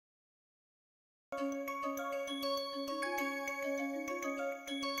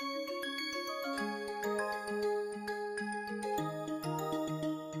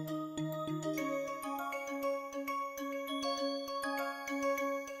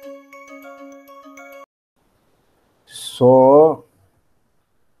So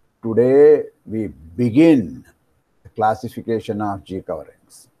today we begin the classification of G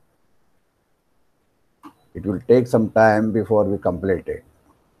coverings. It will take some time before we complete it.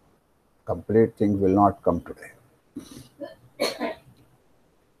 Complete things will not come today.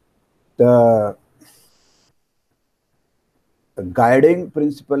 The guiding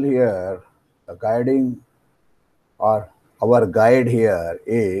principle here, the guiding or our guide here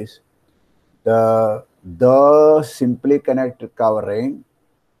is the simply connected covering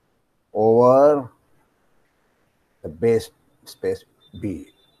over the base space B.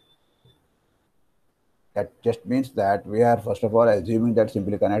 That just means that we are first of all assuming that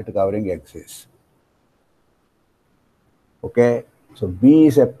simply connected covering exists. Okay, so B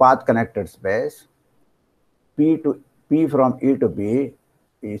is a path connected space. P from E to B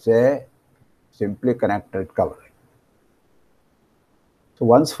is a simply connected covering. So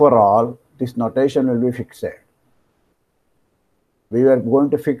once for all, this notation will be fixed. We were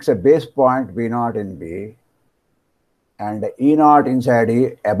going to fix a base point B0 in B and E0 inside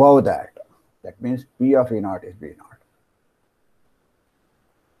E above that. That means P of E0 is B0.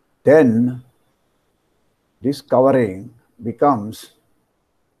 Then this covering becomes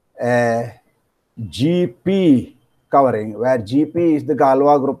a GP covering, where GP is the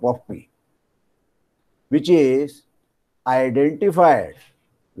Galois group of P, which is identified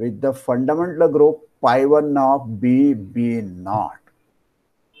with the fundamental group pi1 of B0.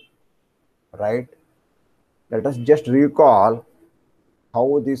 Right? Let us just recall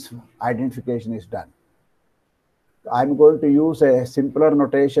how this identification is done. I'm going to use a simpler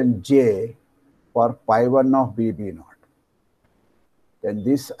notation J for pi1 of BB0. Then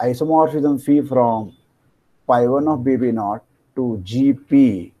this isomorphism phi from pi1 of BB0 to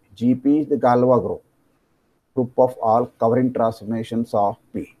GP. GP is the Galois group of all covering transformations of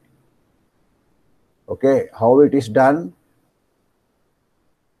P. Okay, how it is done?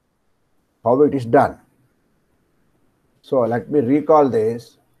 How it is done? So let me recall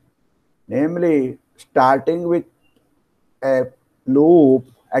this. Namely, starting with a loop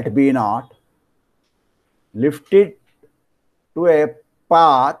at B0, lift it to a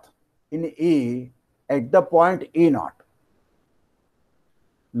path in E at the point E0.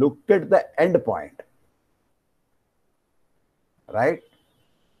 Look at the end point. Right?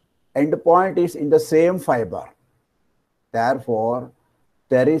 End point is in the same fiber. Therefore,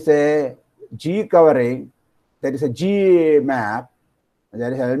 there is a G covering, there is a G map,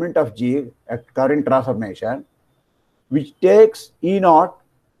 there is an element of G, a current transformation, which takes E0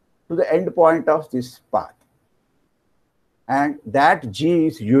 to the end point of this path. And that G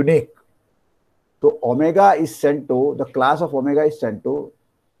is unique. So omega is sent to, the class of omega is sent to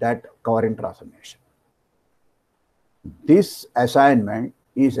that covering transformation. This assignment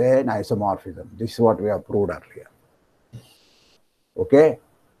is an isomorphism. This is what we have proved earlier. Okay?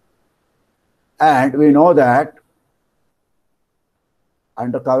 And we know that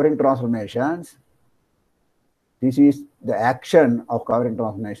under covering transformations, this is the action of covering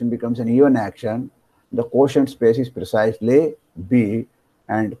transformation becomes an even action. The quotient space is precisely B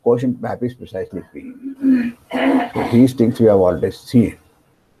and quotient map is precisely P. So these things we have already seen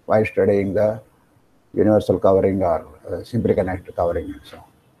while studying the universal covering or simply connected covering and so on.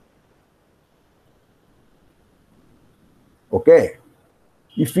 Okay.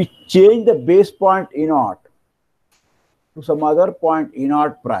 If we change the base point E0 to some other point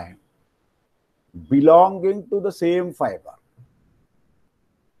E0 prime belonging to the same fiber,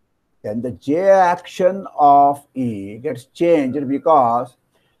 then the J action of E gets changed because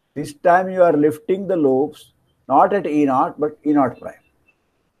this time you are lifting the loops not at E0 but E0 prime.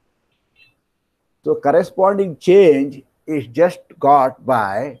 So corresponding change is just got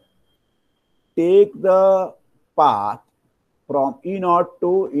by take the path from E0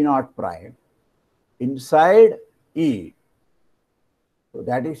 to E0 prime inside E. So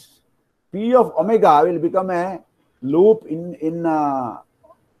that is P of omega will become a loop in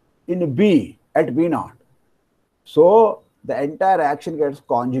B at B0. So the entire action gets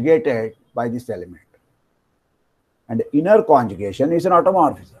conjugated by this element. And the inner conjugation is an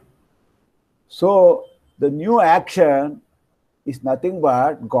automorphism. So the new action is nothing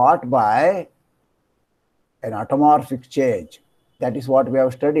but got by an automorphic change. That is what we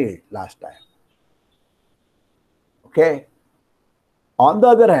have studied last time. Okay. On the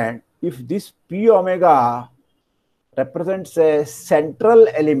other hand, if this P omega represents a central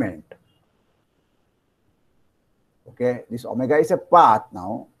element, okay, this omega is a path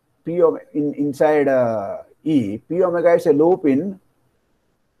now, P inside E, P omega is a loop in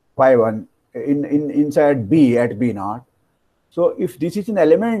phi1, inside B at B0. So if this is an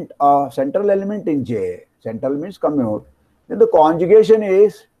element, a central element in J, Central means commute. Then the conjugation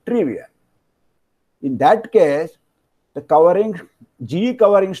is trivial. In that case, the G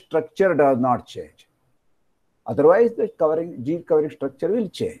covering structure does not change. Otherwise, the G covering structure will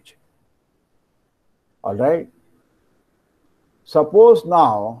change. All right. Suppose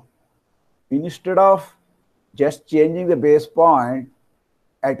now, instead of just changing the base point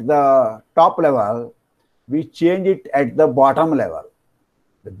at the top level, we change it at the bottom level,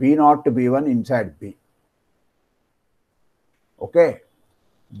 the B0 to B1 inside B. Okay.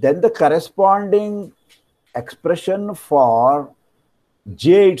 Then the corresponding expression for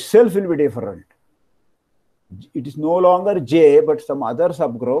J itself will be different. It is no longer J, but some other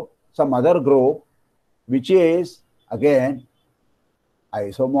subgroup, some other group, which is again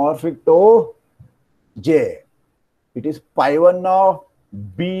isomorphic to J. It is pi1 of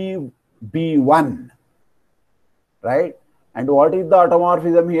B1, right? And what is the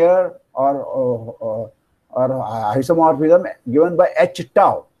automorphism here, or isomorphism given by H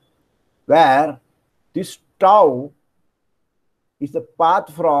tau, where this tau is the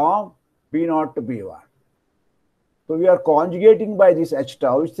path from B0 to B1. So we are conjugating by this H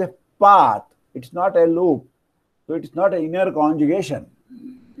tau. It's a path. It's not a loop. So it's not an inner conjugation.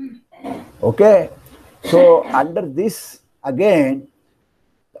 Okay. So under this, again,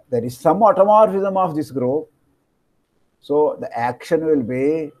 there is some automorphism of this group. So the action will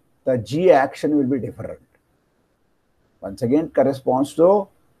be, the G action will be different. Once again, corresponds to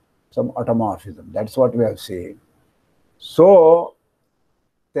some automorphism. That's what we have seen. So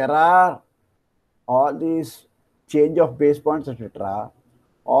there are all these change of base points, etc.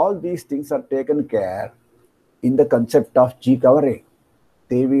 All these things are taken care in the concept of G covering.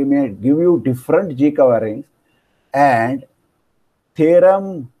 We may give you different G coverings, and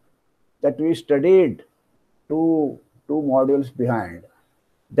theorem that we studied two modules behind,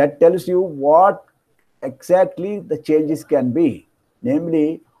 that tells you what exactly the changes can be.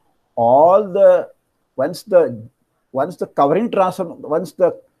 Namely, all the once the covering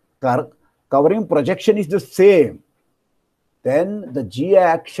projection is the same, then the G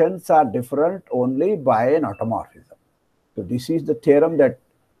actions are different only by an automorphism. So this is the theorem that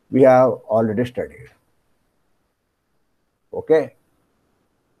we have already studied. Okay.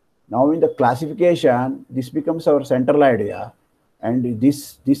 Now in the classification, this becomes our central idea, and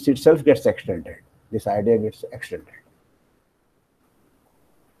this itself gets extended. This idea gets extended.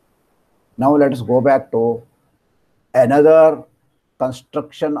 Now let us go back to another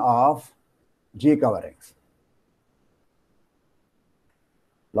construction of G coverings.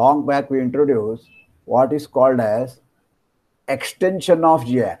 Long back we introduced what is called as extension of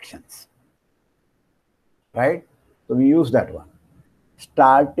G actions, right? So we use that one.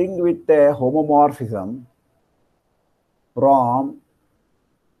 Starting with a homomorphism from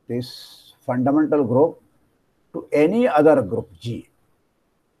this fundamental group to any other group G.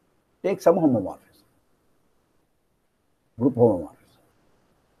 Take some homomorphism, group homomorphism.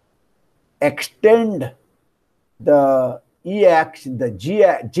 Extend the E action, the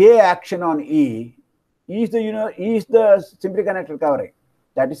J action on E is the simply connected covering.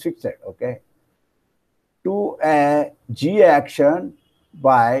 That is fixed, okay? To a G action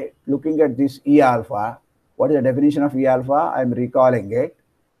by looking at this E alpha. What is the definition of E alpha? I am recalling it.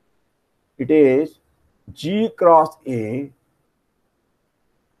 It is G cross A,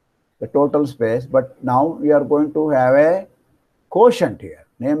 the total space, but now we are going to have a quotient here,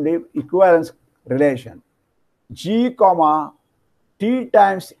 namely equivalence relation. G comma T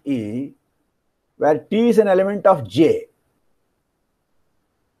times E, where T is an element of J,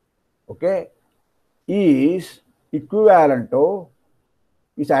 okay, is equivalent to,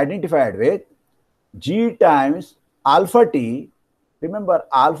 is identified with G times alpha T. Remember,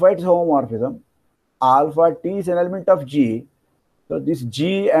 alpha is homomorphism. Alpha T is an element of G. So this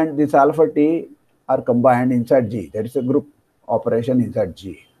G and this alpha T are combined inside G. There is a group operation inside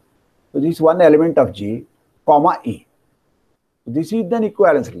G. So this is one element of G, comma E. This is an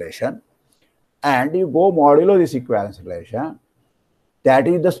equivalence relation. And you go modulo this equivalence relation. That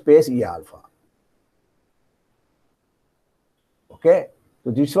is the space E alpha. Okay.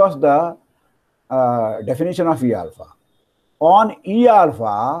 So this was the definition of E alpha. On E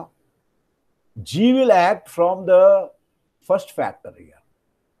alpha, G will act from the first factor here.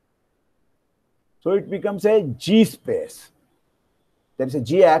 So it becomes a G space. There is a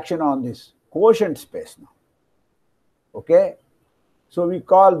G action on this quotient space now. Okay. So we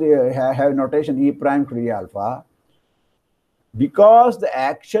call have notation E prime to E alpha. Because the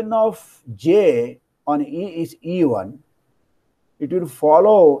action of J on E is E1, it will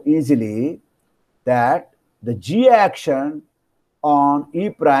follow easily that the G action on E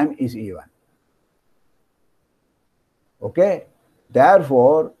prime is E1. Okay,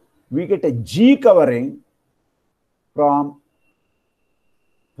 therefore we get a G covering from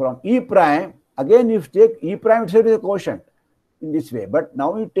E prime. Again, if you take E prime itself is a quotient in this way, but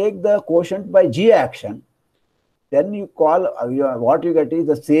now you take the quotient by G action, then you call what you get is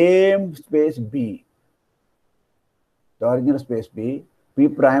the same space B, the original space B, P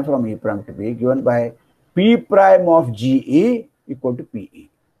prime from E prime to B, given by P prime of GE equal to PE.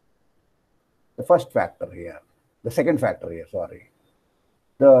 The first factor here, the second factor here, sorry.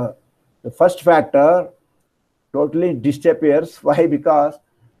 The first factor totally disappears. Why? Because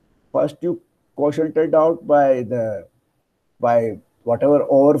first you quotiented out by whatever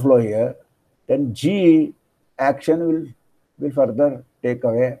overflow here, then G action will further take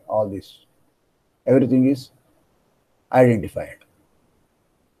away all this. Everything is identified.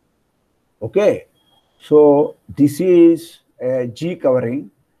 Okay, so this is a G covering.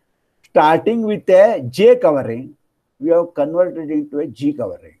 Starting with a J covering, we have converted into a G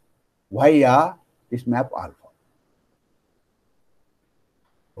covering via this map alpha.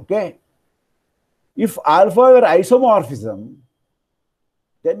 Okay, if alpha were isomorphism,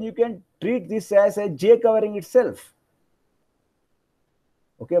 then you can treat this as a J covering itself.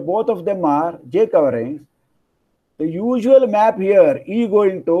 Okay, both of them are J coverings. The usual map here, E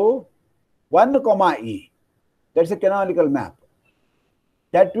going to 1, comma E, that's a canonical map.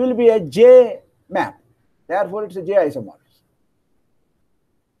 That will be a J map. Therefore, it's a J isomorphism.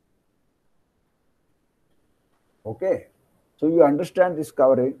 Okay, so you understand this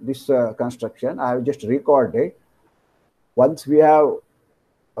covering, this construction. I have just recorded. Once we have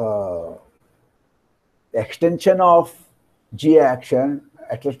extension of G action,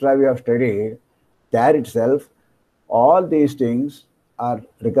 etc., we have studied, there itself, all these things are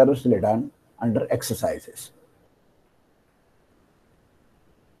rigorously done under exercises.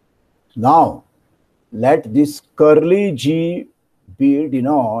 Now, let this curly G be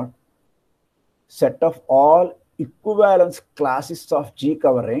denote set of all equivalence classes of G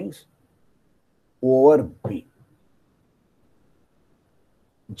coverings over B.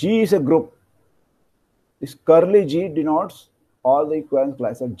 G is a group. This curly G denotes all the equivalence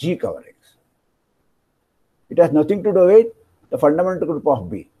classes of G coverings. It has nothing to do with the fundamental group of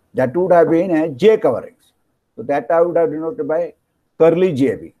B. That would have been a J coverings. So that I would have denoted by curly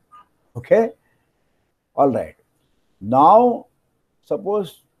JB. Okay? All right. Now,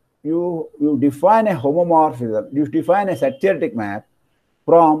 suppose you define a homomorphism, you define a set theoretic map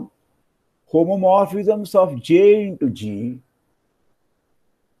from homomorphisms of J into G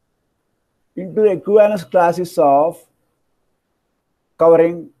into equivalence classes of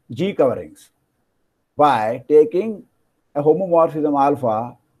covering G coverings by taking a homomorphism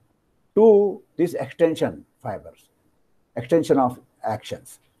alpha to this extension fibers, extension of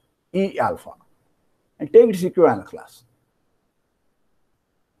actions, E alpha, and take its equivalence class.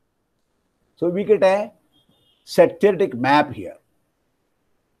 So we get a set theoretic map here.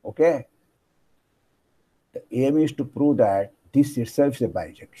 Okay. The aim is to prove that this itself is a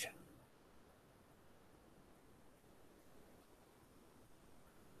bijection.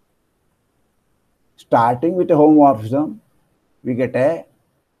 Starting with a homomorphism, we get a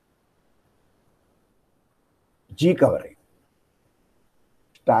G covering.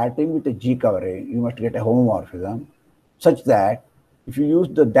 Starting with a G covering, you must get a homomorphism such that if you use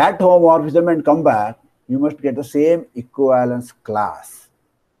that homomorphism and come back, you must get the same equivalence class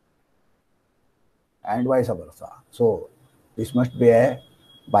and vice versa. So this must be a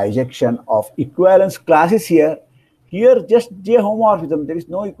bijection of equivalence classes here. Here just J homomorphism, there is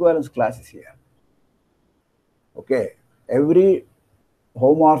no equivalence classes here. Okay, every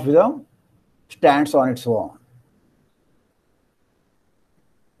homomorphism stands on its own.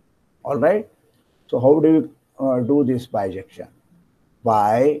 All right. So how do you do this bijection?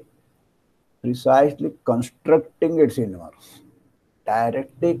 By precisely constructing its inverse,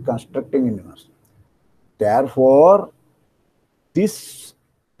 directly constructing inverse. Therefore, this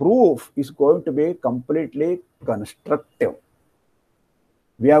proof is going to be completely constructive.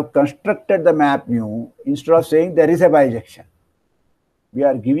 We have constructed the map mu instead of saying there is a bijection. We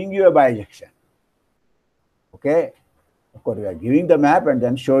are giving you a bijection. Okay. Of course, we are giving the map and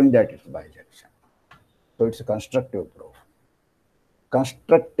then showing that it's bijection. So it's a constructive proof.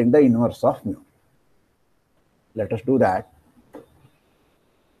 Constructing the inverse of mu. Let us do that.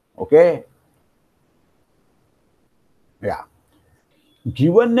 Okay. Yeah.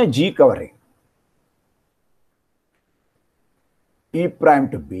 Given a G covering, E prime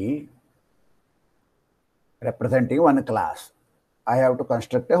to B, representing one class, I have to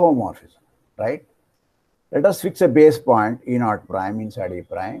construct a homomorphism, right? Let us fix a base point E naught prime inside E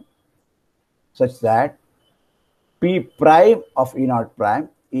prime such that P prime of E naught prime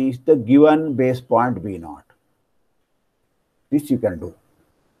is the given base point B naught. This you can do.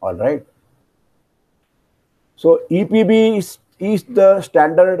 All right. So EPB is the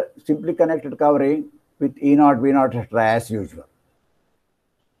standard simply connected covering with E naught, B naught, etc. as usual.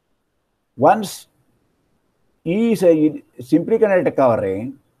 Once E is a simply connected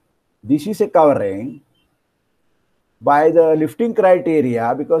covering, this is a covering by the lifting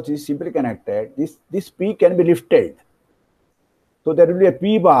criteria, because it is simply connected, this P can be lifted. So there will be a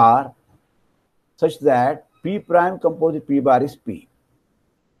P bar such that P prime composite P bar is P.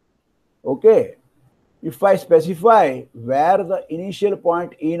 Okay. If I specify where the initial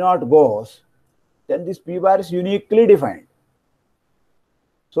point E naught goes, then this P bar is uniquely defined.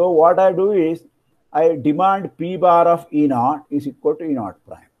 So what I do is I demand P bar of E naught is equal to E naught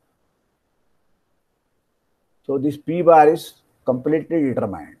prime. So this P bar is completely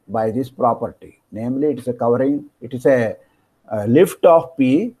determined by this property. Namely, it is a covering, it is a lift of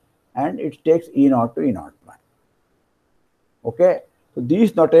P, and it takes E naught to E naught prime. Okay. So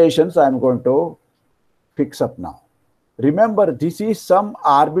these notations I am going to fix up now. Remember, this is some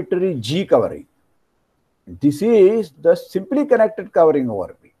arbitrary G covering. This is the simply connected covering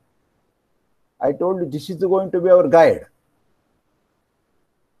over P. I told you this is going to be our guide.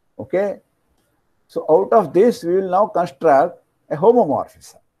 Okay. So out of this, we will now construct a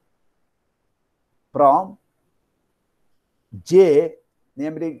homomorphism from J,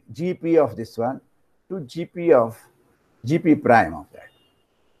 namely GP of this one, to GP prime of that.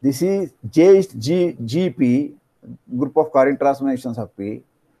 This is J is GP, group of covering transformations of P,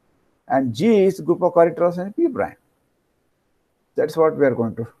 and G is group of covering transformations P prime. That's what we are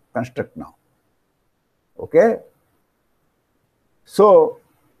going to construct now. Okay. So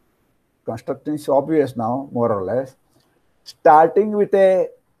construction is obvious now, more or less. Starting with a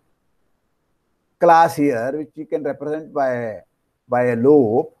class here, which you can represent by a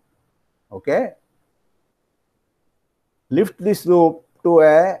loop. Okay. Lift this loop to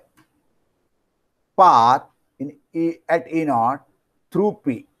a path in E at E naught through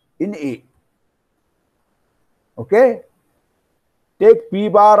P in E. Okay. Take P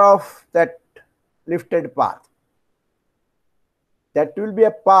bar of that lifted path. That will be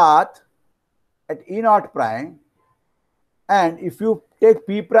a path at E naught prime, and if you take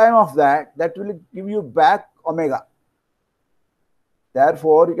P prime of that, that will give you back omega.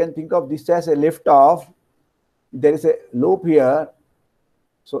 Therefore, you can think of this as a lift of, there is a loop here.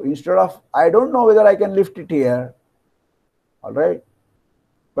 So instead of, I don't know whether I can lift it here, all right,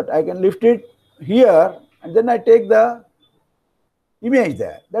 but I can lift it here, and then I take the image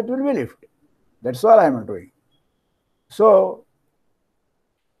there. That will be lift. That's all I am doing. So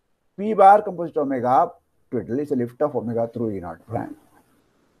P bar composite omega twiddle is a lift of omega through E naught prime.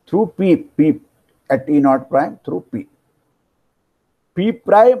 Through P at E naught prime through P. P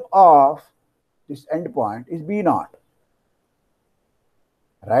prime of this endpoint is B naught.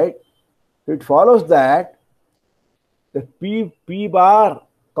 Right? So it follows that the P bar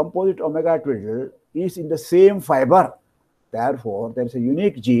composite omega twiddle is in the same fiber. Therefore, there is a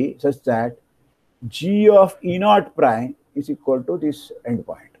unique G such that G of E naught prime is equal to this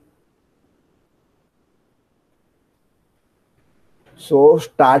endpoint. So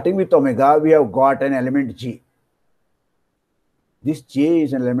starting with omega, we have got an element G. This G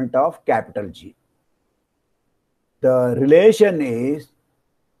is an element of capital G. The relation is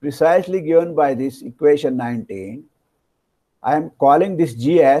precisely given by this equation 19. I am calling this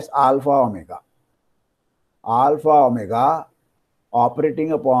G as alpha omega. Alpha omega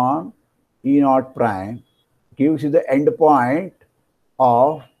operating upon E naught prime gives you the endpoint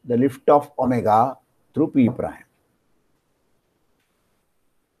of the lift of omega through P prime,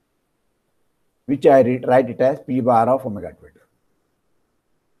 which I write it as P bar of omega twiddle.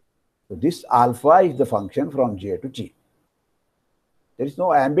 So this alpha is the function from J to G. There is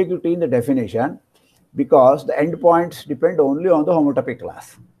no ambiguity in the definition because the endpoints depend only on the homotopy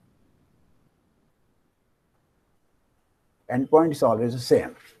class. Endpoint is always the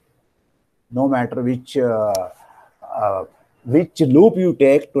same, no matter which loop you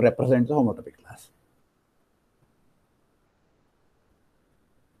take to represent the homotopy class.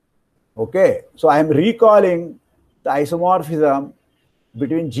 Okay, so I am recalling the isomorphism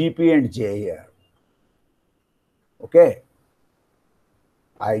between GP and J here. Okay,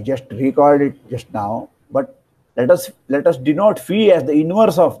 I just recalled it just now, but let us denote phi as the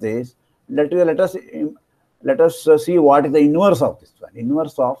inverse of this. Let us see what is the inverse of this one.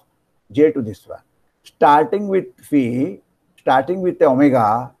 Inverse of J to this one. Starting with phi, starting with the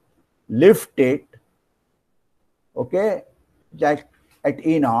omega, lift it. Okay, just at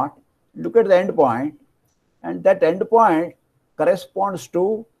E naught. Look at the end point. and that endpoint corresponds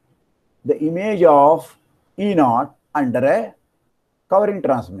to the image of E naught under a covering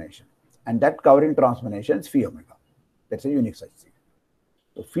transformation, and that covering transformation is phi omega. That's a unique such thing.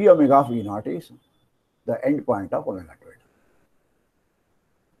 So phi omega of E naught is the endpoint of omega 2.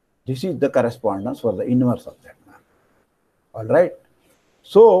 This is the correspondence for the inverse of that map. All right.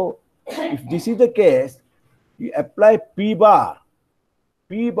 So if this is the case, you apply P bar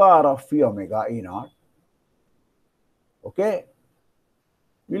of phi omega E naught, okay,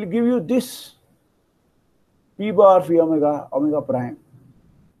 will give you this P bar phi omega prime.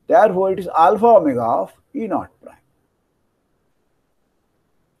 Therefore, it is alpha omega of E naught prime.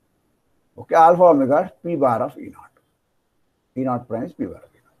 Okay, alpha omega P bar of E naught. E naught prime is P bar of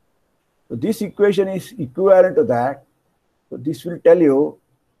E naught. So this equation is equivalent to that. So this will tell you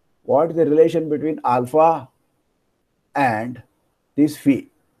what is the relation between alpha and this phi.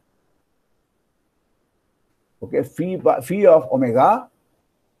 Okay, phi of omega,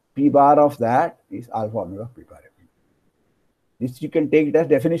 P bar of that is alpha omega P bar of E. This you can take it as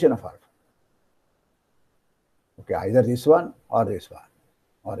definition of alpha. Okay, either this one, or it's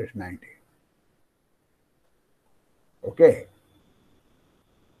 90. Okay.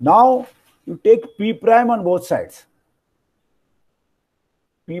 Now you take P prime on both sides.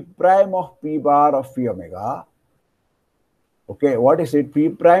 P prime of P bar of phi omega. Okay, what is it? P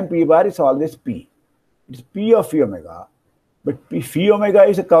prime P bar is always P. It's P of phi omega. But phi omega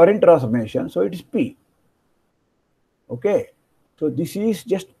is a covering transformation, so it is P. Okay. So this is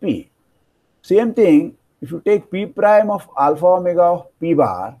just P. Same thing, if you take P prime of alpha omega of P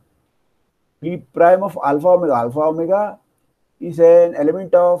bar, P prime of alpha omega is an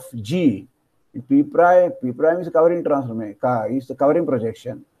element of G. P prime is a covering transformation, is the covering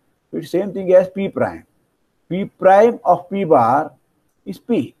projection. So it's same thing as P prime. P prime of P bar is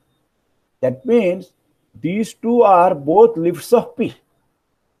P. That means these two are both lifts of P,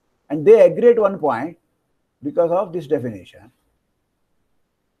 and they agree at one point because of this definition.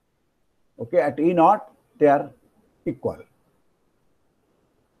 Okay, at E naught, they are equal.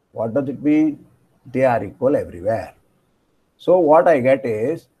 What does it mean? They are equal everywhere. So what I get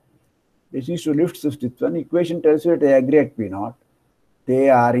is, this is to lift substitution. Equation tells you that they agree at P naught. They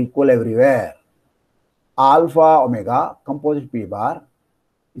are equal everywhere. Alpha omega composite P bar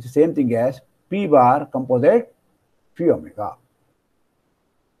is the same thing as P bar composite phi omega.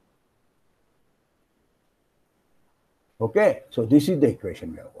 Okay, so this is the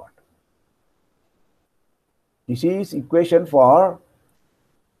equation we have got. This is equation for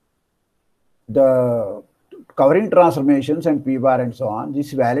the covering transformations and P bar and so on. This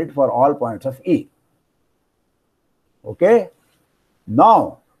is valid for all points of E. Okay.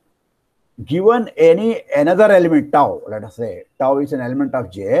 Now, given another element tau, let us say tau is an element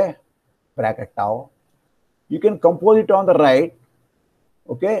of J, bracket tau, you can compose it on the right.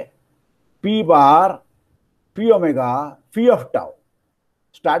 Okay. P bar, phi omega, phi of tau.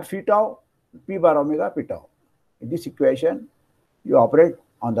 Start phi tau, P bar omega, P tau. In this equation, you operate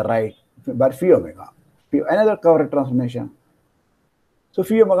on the right by phi omega. Another cover transformation. So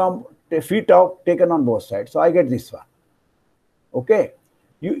phi omega, phi tau taken on both sides. So I get this one. Okay.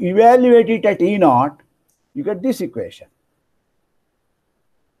 You evaluate it at E naught, you get this equation.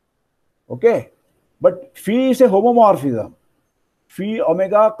 Okay. But phi is a homomorphism. Phi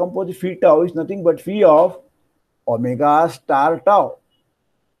omega composite phi tau is nothing but phi of omega star tau.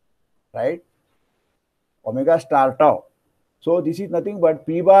 Right? Omega star tau. So this is nothing but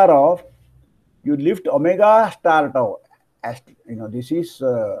P bar of, you lift omega star tau. As you know, this is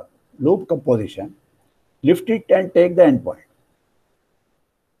loop composition. Lift it and take the endpoint.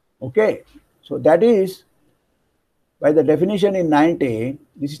 Okay. So that is, by the definition in 19,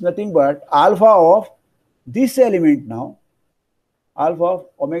 this is nothing but alpha of this element now, alpha of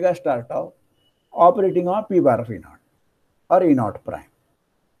omega star tau, operating on P bar of E naught or E naught prime.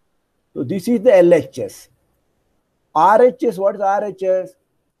 So this is the LHS. RHS, what is RHS?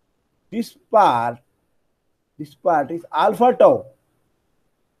 This part is alpha tau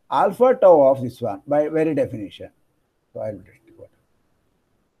of this one by very definition. So I will just go.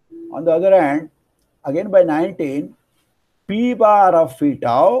 On the other hand, again by 19, P bar of phi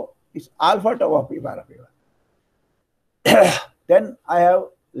tau is alpha tau of P bar of phi. Then I have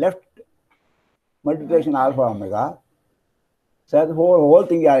left multiplication alpha omega. So the whole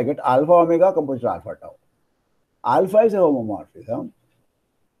thing I get alpha omega composite alpha tau. Alpha is a homomorphism.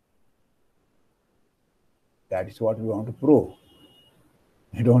 That is what we want to prove.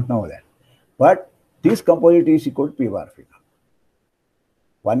 We don't know that. But this composite is equal to P bar phi tau.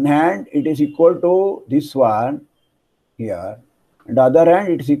 One hand, it is equal to this one here, and the other hand,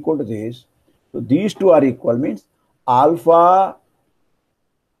 it is equal to this. So these two are equal means alpha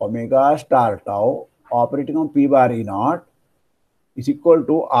omega star tau operating on p bar E naught is equal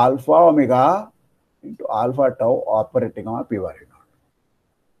to alpha omega into alpha tau operating on p bar E naught.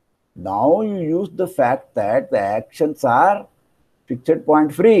 Now you use the fact that the actions are fixed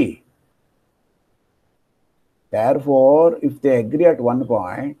point free. Therefore, if they agree at one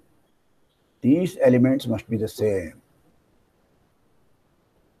point, these elements must be the same.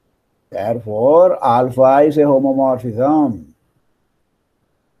 Therefore, alpha is a homomorphism.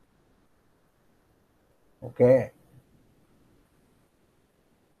 Okay.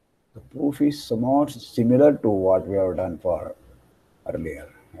 The proof is somewhat similar to what we have done for earlier,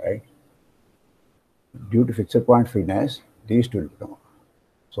 right? Due to fixed point freeness, these two will become.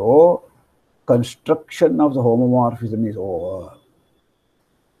 So, construction of the homomorphism is over.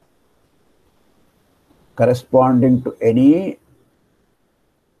 Corresponding to any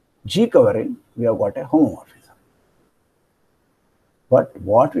G covering, we have got a homomorphism. But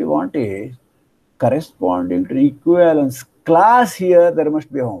what we want is corresponding to the equivalence class here, there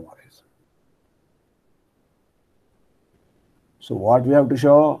must be a homomorphism. So what we have to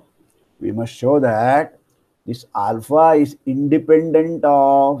show? We must show that this alpha is independent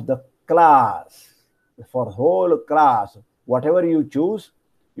of the class. For the whole class, whatever you choose,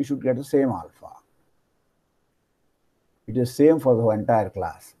 you should get the same alpha. It is same for the entire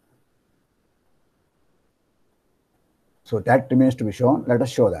class. So that remains to be shown. Let us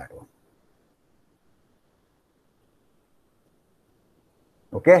show that one.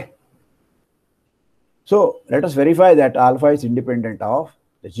 Okay. So let us verify that alpha is independent of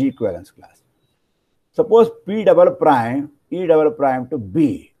the G equivalence class. Suppose P double prime, E double prime to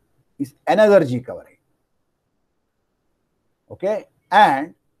B is another G covering. Okay.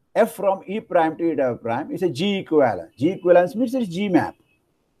 And F from E prime to E double prime is a G equivalence. G equivalence means it is G map.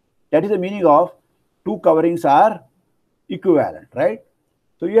 That is the meaning of two coverings are equivalent, right?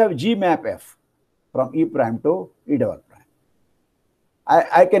 So you have G map F from E prime to E double prime.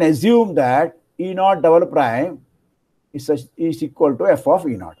 I can assume that E naught double prime is equal to F of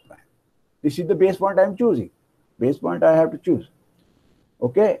E naught prime. This is the base point I am choosing. Base point I have to choose.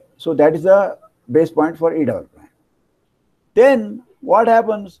 Okay, so that is the base point for E double prime. Then what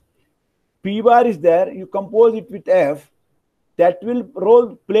happens? P bar is there, you compose it with F, that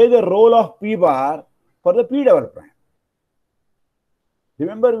will play the role of P bar for the P double prime.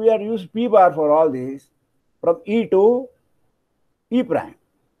 Remember, we are using P bar for all these from E to E prime.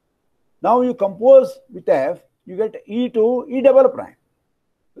 Now you compose with F, you get E to E double prime.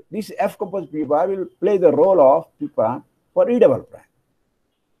 This F composed P bar will play the role of P prime for E double prime.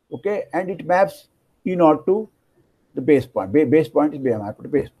 Okay, and it maps E naught to the base point. Base point is mapped to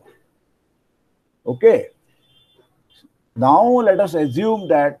base point. Okay. Now let us assume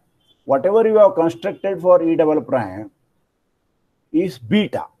that whatever you have constructed for E double prime is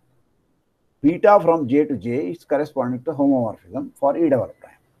beta. Beta from J to J is corresponding to homomorphism for E double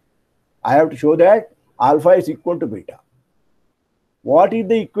prime. I have to show that alpha is equal to beta. What is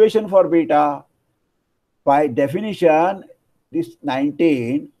the equation for beta? By definition, this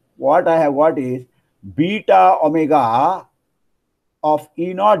 19, what I have got is beta omega of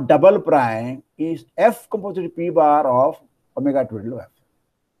E naught double prime is F composite P bar of omega twiddle F.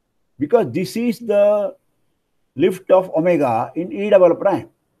 Because this is the lift of omega in E double prime.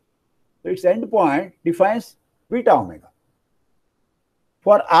 So its endpoint defines beta omega.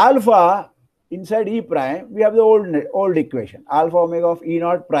 For alpha inside E prime, we have the old equation. Alpha omega of E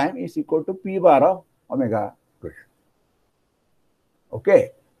naught prime is equal to P bar of omega twiddle.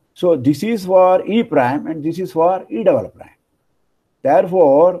 Okay. So this is for E prime and this is for E double prime.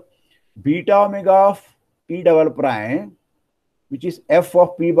 Therefore, beta omega of E double prime, which is F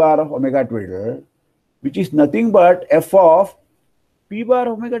of P bar of omega twiddle, which is nothing but F of P bar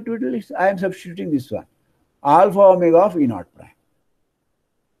omega twiddle is, I am substituting this one, alpha omega of E naught prime.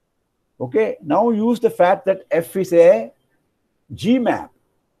 Okay, now use the fact that F is a G map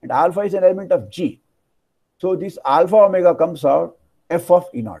and alpha is an element of G. So this alpha omega comes out F of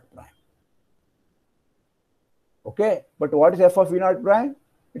E naught prime. Okay, but what is F of E naught prime?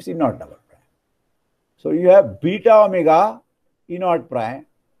 It's E naught double prime. So you have beta omega E naught prime,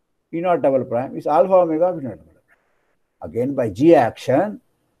 E naught double prime is alpha omega of E naught double prime. Again by G action,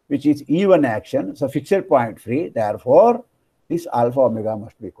 which is even action, so fixed point free, therefore this alpha omega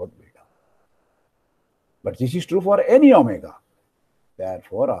must be equal to beta. But this is true for any omega,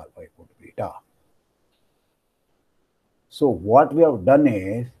 therefore alpha equal to beta. So what we have done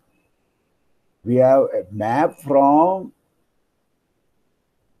is, we have a map from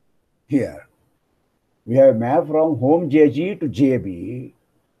here. We have a map from home JG to JB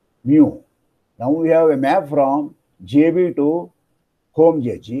mu. Now we have a map from JB to home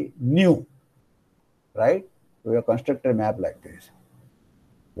JG, new, right? We have constructed a map like this.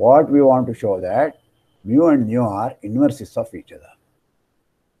 What we want to show that mu and nu are inverses of each other.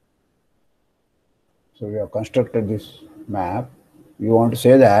 So we have constructed this map. We want to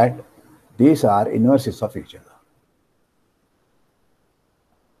say that these are inverses of each other.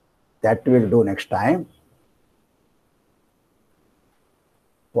 That we'll do next time.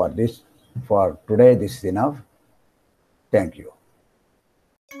 For today, this is enough. Thank you.